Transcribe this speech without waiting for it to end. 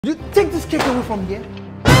You take this cake away from here.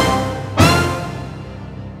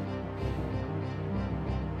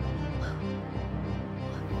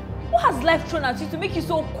 What has life thrown at you to make you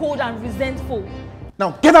so cold and resentful?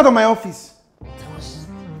 Now get out of my office.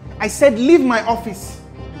 I said leave my office.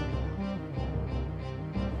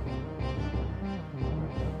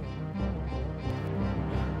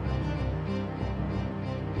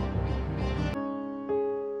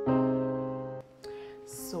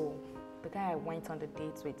 So, the guy I went on the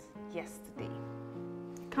date with yesterday,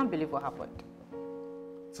 can't believe what happened.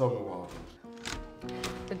 Tell me what happened.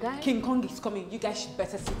 The guy... King Kong is coming. You guys should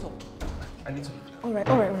better sit up. I need to... Alright.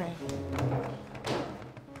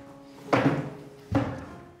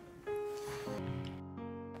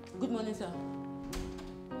 Good morning, sir.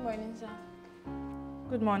 Good morning, sir.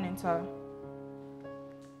 Good morning, sir.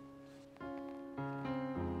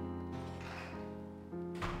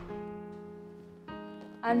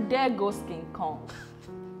 And there goes King Kong.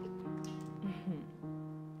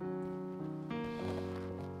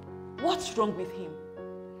 What's wrong with him?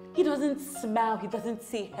 He doesn't smile. He doesn't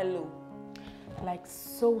say hello. Like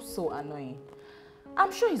so annoying.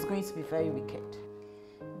 I'm sure he's going to be very wicked.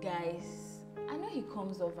 Guys, I know he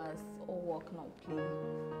comes off as all work, not play.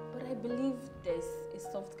 But I believe there's a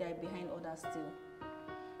soft guy behind all that still.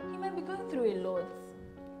 He might be going through a lot.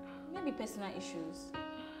 Maybe personal issues.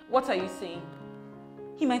 What are you saying?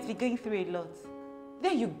 He might be going through a lot.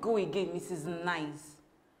 There you go again, Mrs. Nice.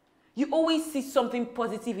 You always see something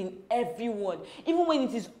positive in everyone, even when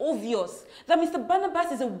it is obvious that Mr.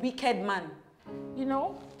 Barnabas is a wicked man. You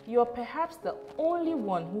know, you're perhaps the only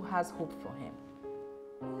one who has hope for him.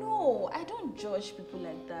 No, I don't judge people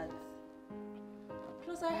like that.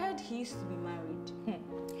 Plus, I heard he used to be married.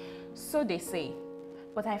 So they say,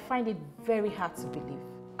 but I find it very hard to believe.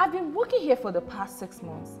 I've been working here for the past 6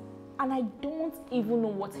 months, and I don't even know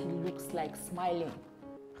what he looks like smiling.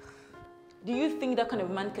 Do you think that kind of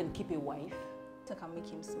man can keep a wife that can make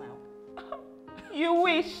him smile? You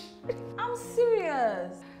wish. I'm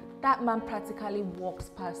serious. That man practically walks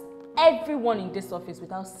past everyone in this office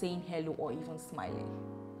without saying hello or even smiling.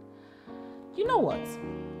 You know what?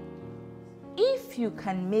 If you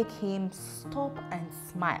can make him stop and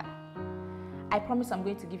smile, I promise I'm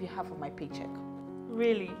going to give you half of my paycheck.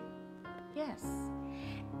 Really? Yes.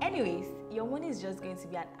 Anyways, your money is just going to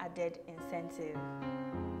be an added incentive.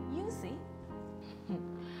 You see?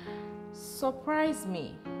 Surprise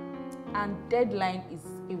me. And deadline is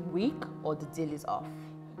a week or the deal is off.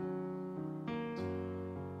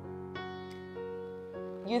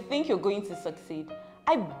 You think you're going to succeed?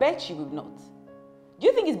 I bet you will not. Do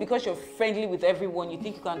you think it's because you're friendly with everyone you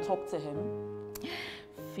think you can talk to him?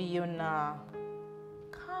 Fiona,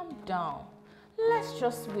 calm down. Let's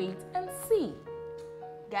just wait and see.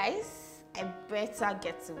 Guys, I better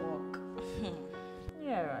get to work.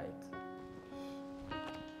 Yeah, right.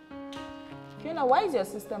 Fiona, why is your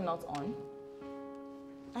system not on?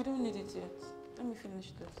 I don't need it yet. Let me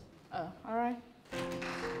finish this. Oh, all right.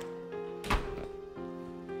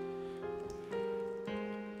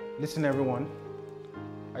 Listen everyone,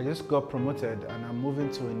 I just got promoted and I'm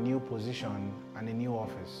moving to a new position and a new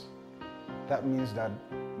office. That means that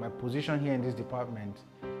my position here in this department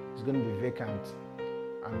is going to be vacant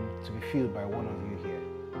and to be filled by one of you here.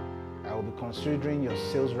 I will be considering your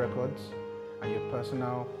sales records and your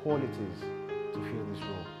personal qualities to fill this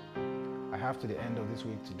role. I have to the end of this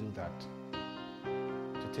week to do that.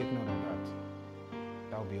 So take note of that.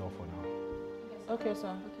 That will be all for now. Okay,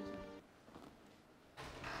 sir.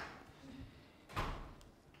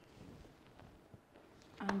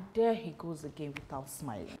 And there he goes again without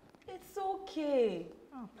smiling. It's okay.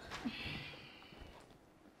 Oh.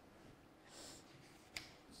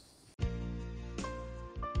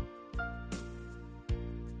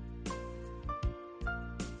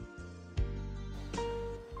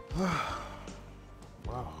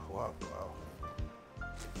 Wow.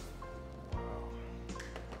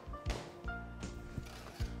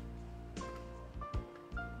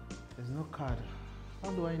 There's no card.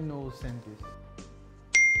 How do I know who sent this?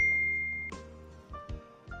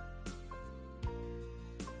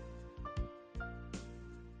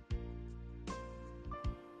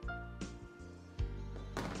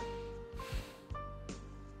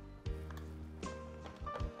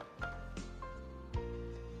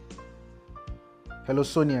 Hello,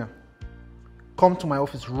 Sonia. Come to my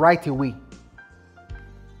office right away.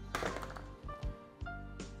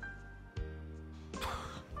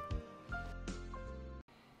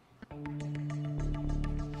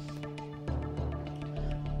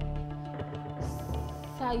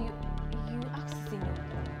 Sir, you asked to see me.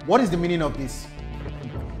 What is the meaning of this?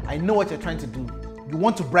 I know what you're trying to do. You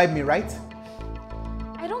want to bribe me, right?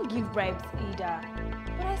 I don't don't give bribes either,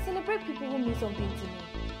 but I celebrate people who mean something to me.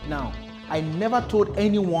 Now, I never told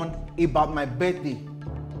anyone about my birthday.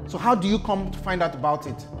 So how do you come to find out about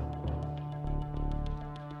it?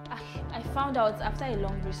 I found out after a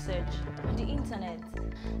long research on the internet.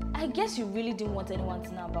 I guess you really didn't want anyone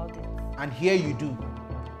to know about it. And here you do.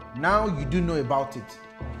 Now you do know about it.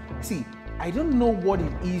 See, I don't know what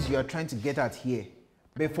it is you are trying to get at here,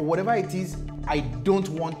 but for whatever it is, I don't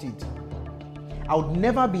want it. I would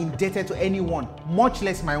never be indebted to anyone, much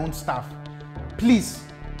less my own staff. Please,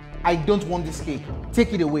 I don't want this cake.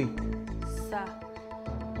 Take it away. Sir,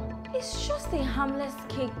 it's just a harmless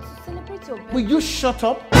cake to celebrate your birthday. Will you shut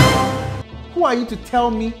up? Who are you to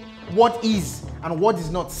tell me what is and what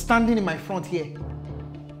is not standing in my front here?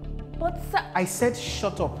 But sir... I said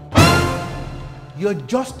shut up. You're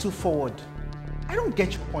just too forward. I don't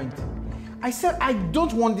get your point. I said I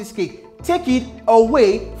don't want this cake. Take it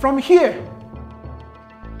away from here.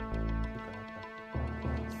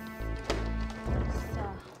 Sir.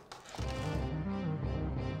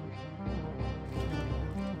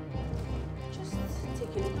 Just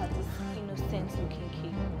take a look at this innocent looking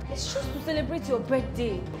cake. It's just to celebrate your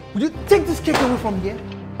birthday. Will you take this cake away from here?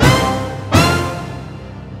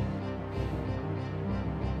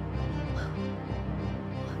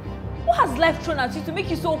 What has life thrown at you to make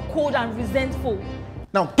you so cold and resentful?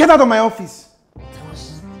 Now get out of my office. Tosh.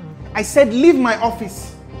 I said leave my office.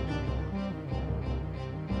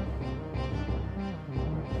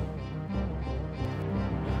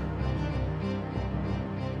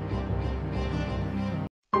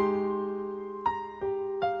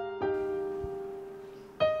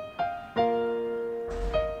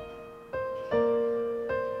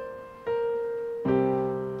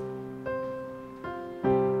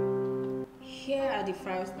 Here are the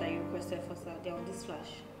files that you requested for, sir. They're on this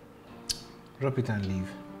flash. Drop it and leave.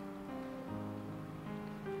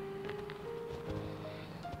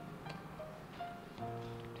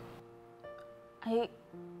 I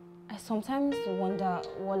sometimes wonder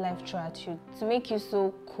what life threw at you to make you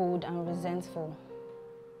so cold and resentful.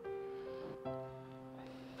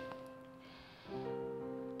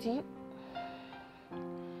 Do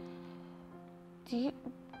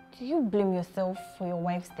you blame yourself for your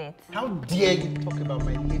wife's death? How dare you talk about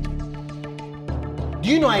my lady? Do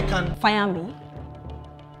you know I can Fire me?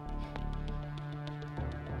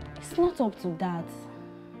 It's not up to that.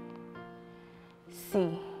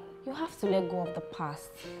 See, you have to let go of the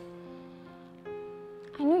past.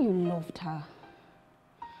 I know you loved her.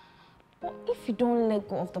 But if you don't let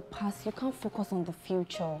go of the past, you can't focus on the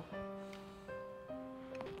future.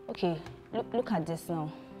 Okay, look at this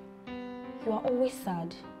now. You are always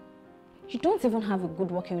sad. You don't even have a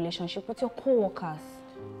good working relationship with your co-workers.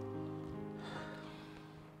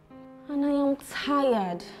 And I am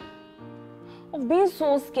tired of being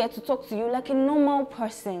so scared to talk to you like a normal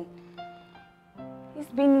person.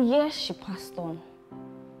 It's been years she passed on.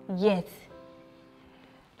 Yet,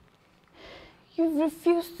 you've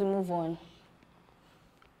refused to move on.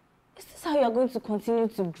 Is this how you're going to continue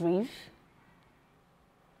to grieve?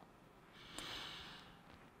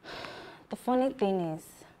 The funny thing is,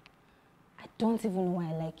 I don't even know why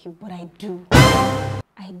I like you, but I do.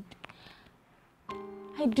 I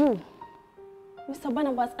do. Mr.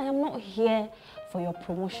 Barnabas, I am not here for your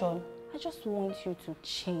promotion. I just want you to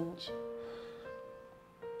change.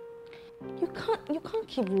 You can't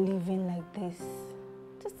keep living like this.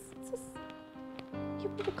 You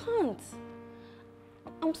can't.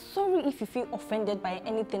 I'm sorry if you feel offended by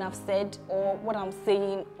anything I've said or what I'm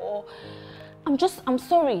saying, or I'm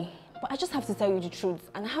sorry, but I just have to tell you the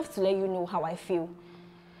truth and I have to let you know how I feel.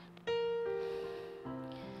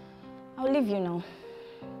 I'll leave you now.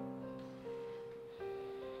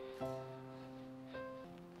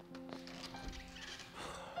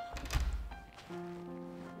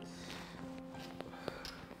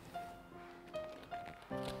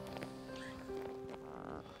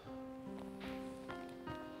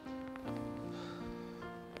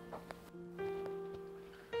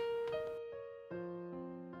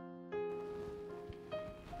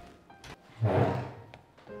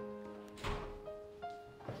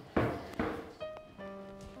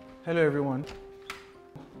 Hello everyone.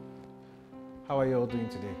 How are you all doing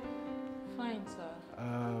today? Fine, sir.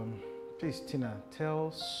 Please, Tina,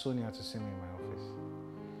 tell Sonia to see me in my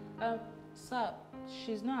office. Sir,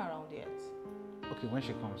 she's not around yet. Okay, when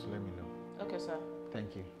she comes, let me know. Okay, sir.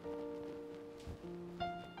 Thank you.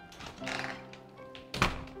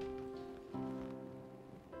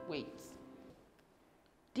 Wait.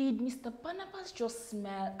 Did Mr. Barnabas just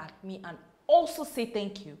smile at me and also say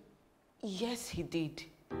thank you? Yes, he did.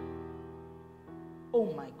 Oh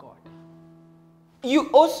my God. You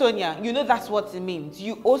owe Sonia. You know that's what it means.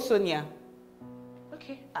 You owe Sonia.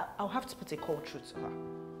 Okay, I'll have to put a call through to her.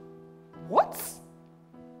 What?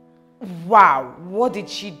 Wow, what did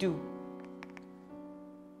she do?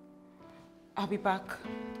 I'll be back.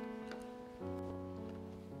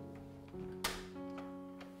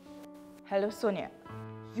 Hello, Sonia.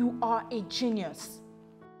 You are a genius.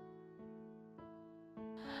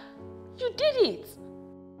 You did it.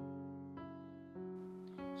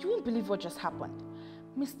 You won't believe what just happened.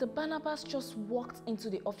 Mr. Barnabas just walked into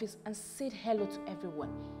the office and said hello to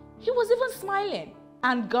everyone. He was even smiling.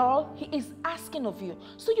 And girl, he is asking of you.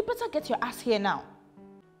 So you better get your ass here now.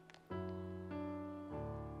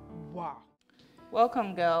 Wow.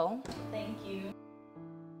 Welcome, girl. Thank you.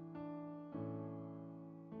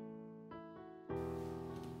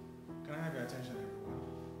 Can I have your attention, everyone?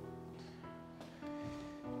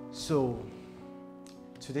 So,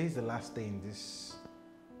 today is the last day in this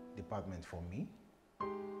department for me.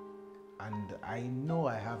 And I know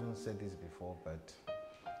I haven't said this before, but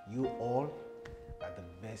you all are the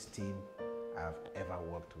best team I've ever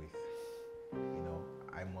worked with. You know,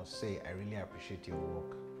 I must say I really appreciate your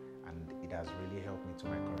work, and it has really helped me to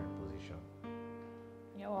my current position.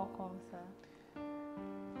 You're welcome, sir.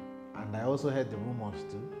 And I also heard the rumors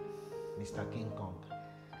too, Mr. King Kong.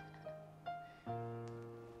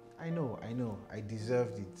 I know, I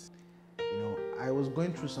deserved it. You know, I was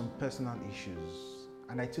going through some personal issues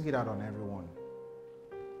and I took it out on everyone.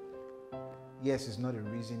 Yes, it's not a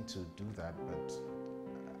reason to do that, but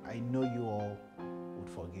I know you all would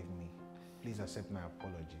forgive me. Please accept my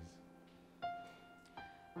apologies.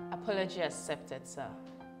 Apology accepted, sir.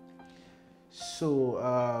 So,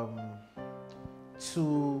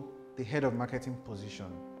 to the head of marketing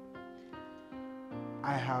position,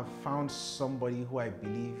 I have found somebody who I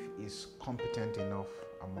believe is competent enough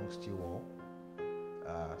amongst you all.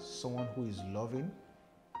 Someone who is loving,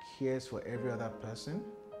 cares for every other person,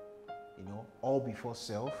 you know, all before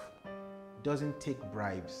self, doesn't take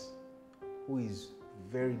bribes, who is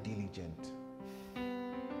very diligent.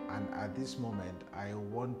 And at this moment, I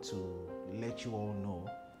want to let you all know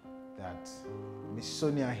that Miss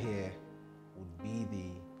Sonia here would be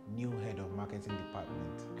the new head of marketing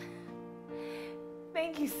department.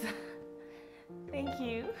 Thank you, sir. Thank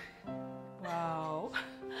you. Wow.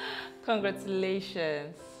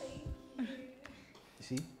 Congratulations. You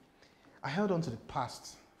see, I held on to the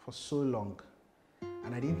past for so long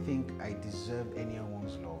and I didn't think I deserved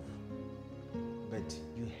anyone's love. But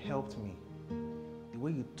you helped me. The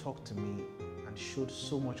way you talked to me and showed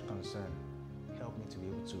so much concern helped me to be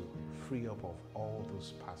able to free up of all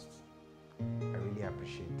those pasts. I really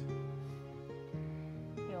appreciate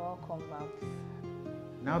it. You're welcome, Babs.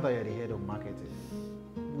 Now that you're the head of marketing,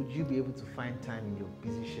 would you be able to find time in your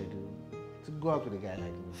busy schedule to go out with a guy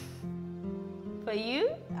like me? For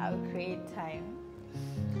you, I'll create time.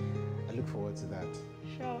 I look forward to that.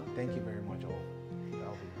 Sure. Thank you very much all.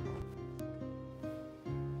 That'll be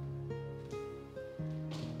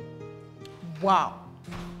Wow.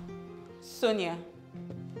 Sonia.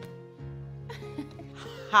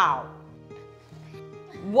 How?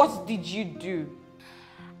 What did you do?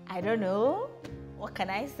 I don't know. What can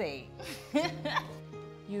I say?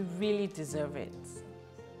 You really deserve it.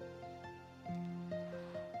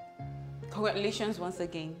 Congratulations once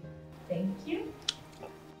again. Thank you.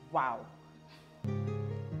 Wow.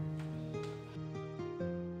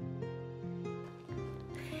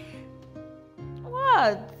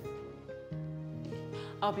 What?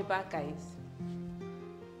 I'll be back, guys.